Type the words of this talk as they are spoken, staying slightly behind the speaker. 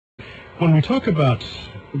When we talk about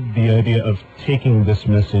the idea of taking this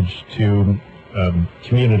message to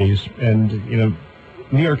communities, and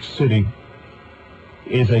New York City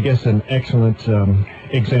is, I guess, an excellent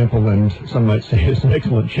example, and some might say is an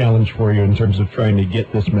excellent challenge for you in terms of trying to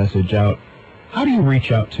get this message out. How do you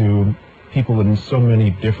reach out to people in so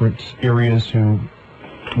many different areas who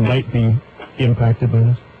might be impacted by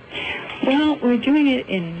this? Well, we're doing it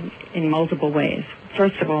in multiple ways.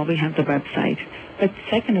 First of all, we have the website. But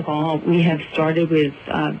second of all, we have started with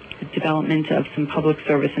the development of some public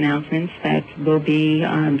service announcements that will be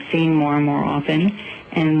seen more and more often,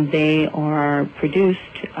 and they are produced,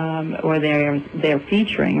 or they're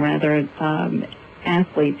featuring rather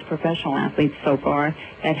athletes, professional athletes so far,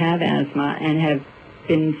 that have asthma and have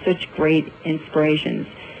been such great inspirations.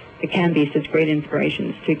 It can be such great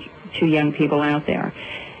inspirations to young people out there.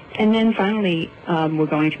 And then finally, we're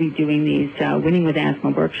going to be doing these Winning with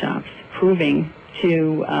Asthma workshops, proving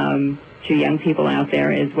to young people out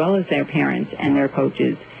there, as well as their parents and their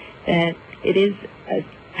coaches, that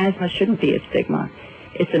asthma shouldn't be a stigma.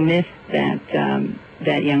 It's a myth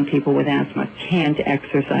that young people with asthma can't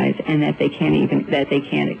exercise and that they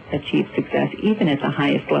can't achieve success even at the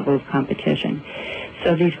highest level of competition.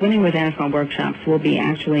 So these Winning with Asthma workshops will be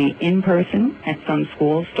actually in person at some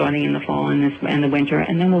schools starting in the fall and the winter,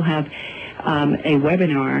 and then we'll have a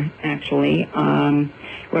webinar actually.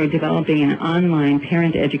 We're developing an online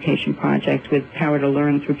parent education project with Power to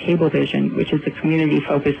Learn through Cablevision, which is the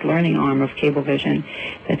community-focused learning arm of Cablevision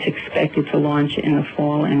that's expected to launch in the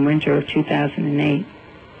fall and winter of 2008.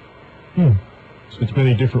 So it's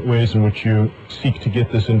many different ways in which you seek to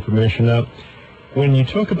get this information out. When you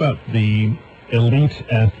talk about the elite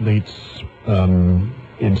athletes,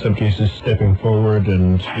 in some cases stepping forward,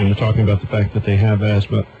 and you're talking about the fact that they have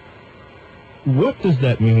asthma, what does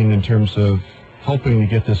that mean in terms of helping to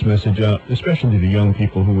get this message out, especially to young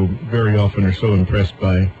people who very often are so impressed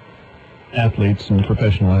by athletes and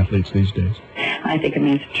professional athletes these days? I think it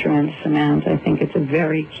means a tremendous amount. I think it's a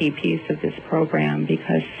very key piece of this program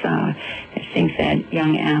because I think that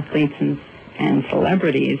young athletes and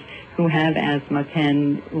celebrities who have asthma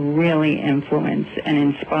can really influence and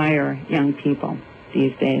inspire young people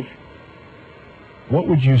these days. What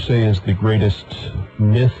would you say is the greatest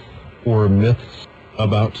myth or myths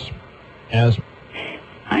about asthma?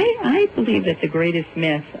 I believe that the greatest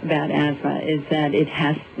myth about asthma is that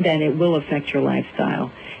it will affect your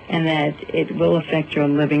lifestyle, and that it will affect your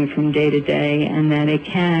living from day to day, and that it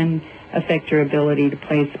can affect your ability to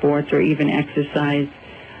play sports or even exercise.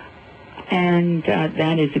 And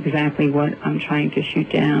that is exactly what I'm trying to shoot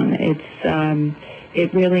down.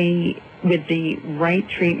 It really, with the right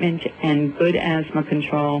treatment and good asthma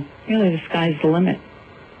control, really the sky's the limit.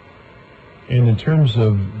 And in terms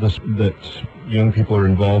of that young people are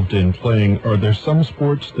involved in playing, are there some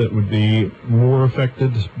sports that would be more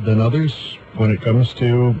affected than others when it comes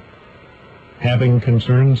to having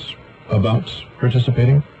concerns about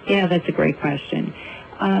participating? Yeah, that's a great question.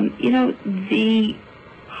 The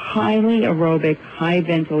highly aerobic, high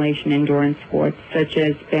ventilation endurance sports such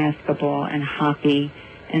as basketball and hockey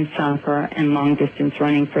and soccer and long distance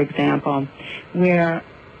running, for example, where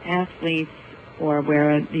athletes or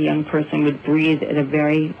where the young person would breathe at a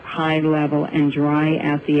very high level and dry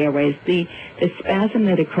out the airways. The spasm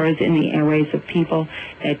that occurs in the airways of people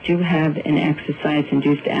that do have an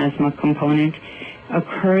exercise-induced asthma component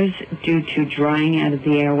occurs due to drying out of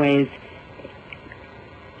the airways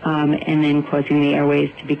and then causing the airways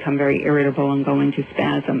to become very irritable and go into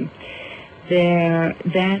spasm.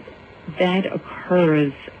 That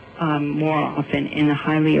occurs more often in the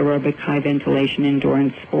highly aerobic, high ventilation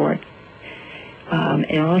endurance sports.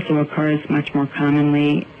 It also occurs much more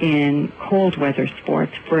commonly in cold weather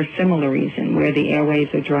sports for a similar reason, where the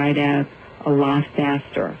airways are dried out a lot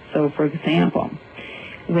faster. So, for example,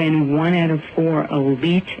 when 1 out of 4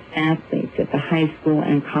 elite athletes at the high school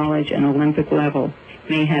and college and Olympic level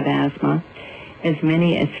may have asthma, as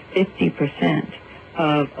many as 50%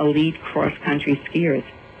 of elite cross-country skiers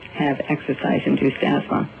have exercise-induced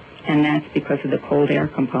asthma, and that's because of the cold air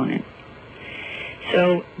component.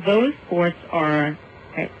 So those sports are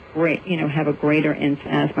great, have a greater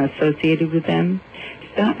asthma associated with them.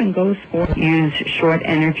 Stop-and-go sports use short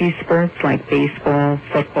energy spurts like baseball,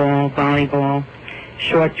 football, volleyball,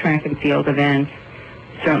 short track and field events,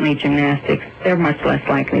 certainly gymnastics. They're much less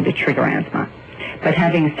likely to trigger asthma. But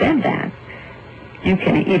having said that, you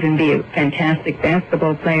can even be a fantastic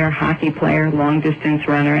basketball player, hockey player, long-distance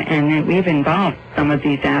runner, and we've involved some of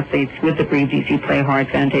these athletes with the Breathe Easy Play Hard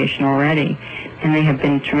Foundation already, and they have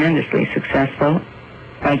been tremendously successful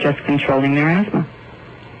by just controlling their asthma.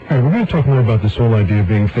 All right, we're going to talk more about this whole idea of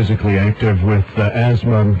being physically active with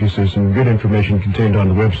asthma, because there's some good information contained on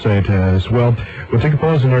the website as well. We'll take a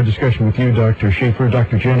pause in our discussion with you, Dr. Schaeffer.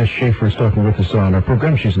 Dr. Janis Schaeffer is talking with us on our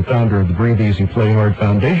program. She's the founder of the Breathe Easy, Play Hard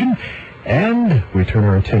Foundation. And we turn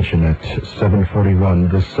our attention at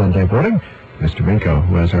 7:41 this Sunday morning. Mr. Minko,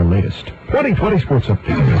 who has our latest 2020 sports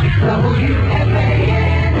update.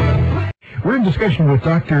 We're in discussion with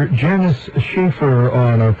Dr. Janis Schaeffer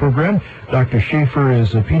on our program. Dr. Schaeffer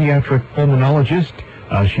is a pediatric pulmonologist.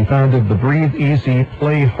 She founded the Breathe Easy,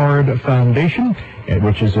 Play Hard Foundation,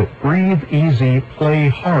 which is at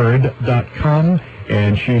breatheasyplayhard.com.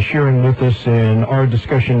 And she's sharing with us in our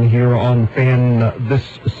discussion here on FAN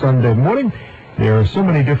this Sunday morning. There are so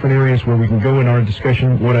many different areas where we can go in our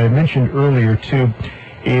discussion. What I mentioned earlier, too,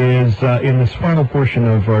 is in this final portion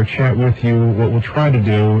of our chat with you, what we'll try to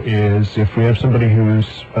do is, if we have somebody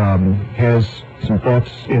who's has some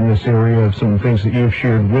thoughts in this area of some things that you've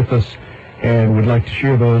shared with us and would like to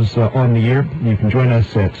share those on the air, you can join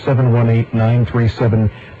us at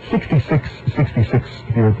 718-937-6666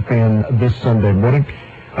 here at the FAN this Sunday morning.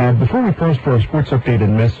 Before we pause for our sports update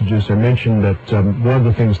and messages, I mentioned that one of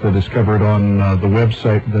the things that is covered on the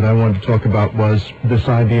website that I wanted to talk about was this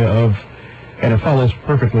idea of, and it follows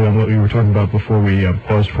perfectly on what we were talking about before we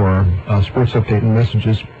paused for our sports update and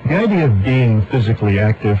messages, the idea of being physically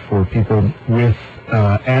active for people with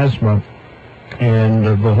asthma, and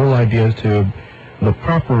the whole idea to the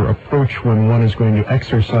proper approach when one is going to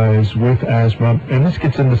exercise with asthma. And this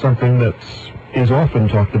gets into something that is often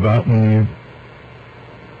talked about when you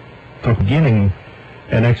talk beginning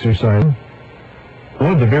an exercise.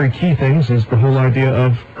 One of the very key things is the whole idea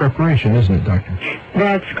of preparation, isn't it, Doctor?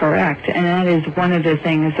 That's correct, and that is one of the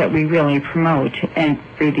things that we really promote and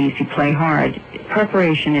Breathe Easy, Play Hard.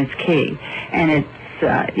 Preparation is key, and it's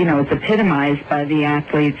it's epitomized by the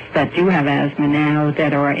athletes that do have asthma now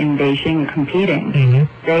that are in Beijing competing. Mm-hmm.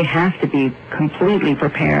 They have to be completely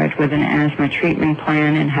prepared with an asthma treatment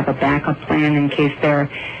plan and have a backup plan in case their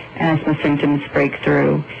asthma symptoms break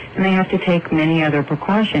through. And they have to take many other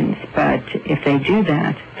precautions, but if they do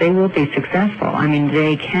that, they will be successful. I mean,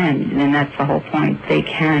 they can, and that's the whole point. They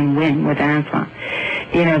can win with asthma.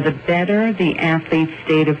 The better the athlete's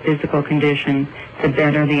state of physical condition, the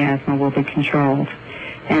better the asthma will be controlled.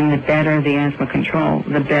 And the better the asthma control,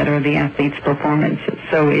 the better the athlete's performance.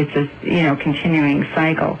 So it's a continuing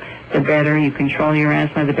cycle. The better you control your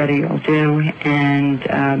asthma, the better you'll do, and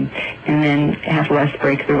then have less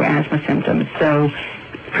breakthrough asthma symptoms. So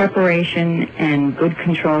preparation and good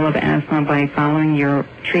control of asthma by following your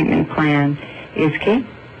treatment plan is key.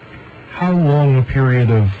 How long a period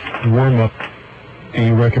of warm-up do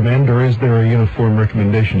you recommend, or is there a uniform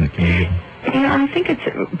recommendation that can be given? I think it's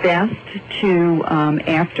best to,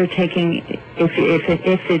 after taking, if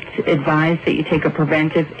it's advised that you take a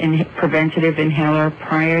preventative inhaler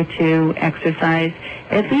prior to exercise,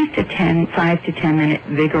 at least a 5 to 10 minute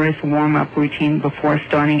vigorous warm-up routine before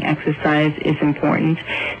starting exercise is important.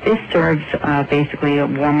 This serves basically to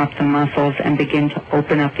warm up the muscles and begin to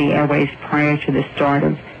open up the airways prior to the start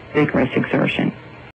of vigorous exertion.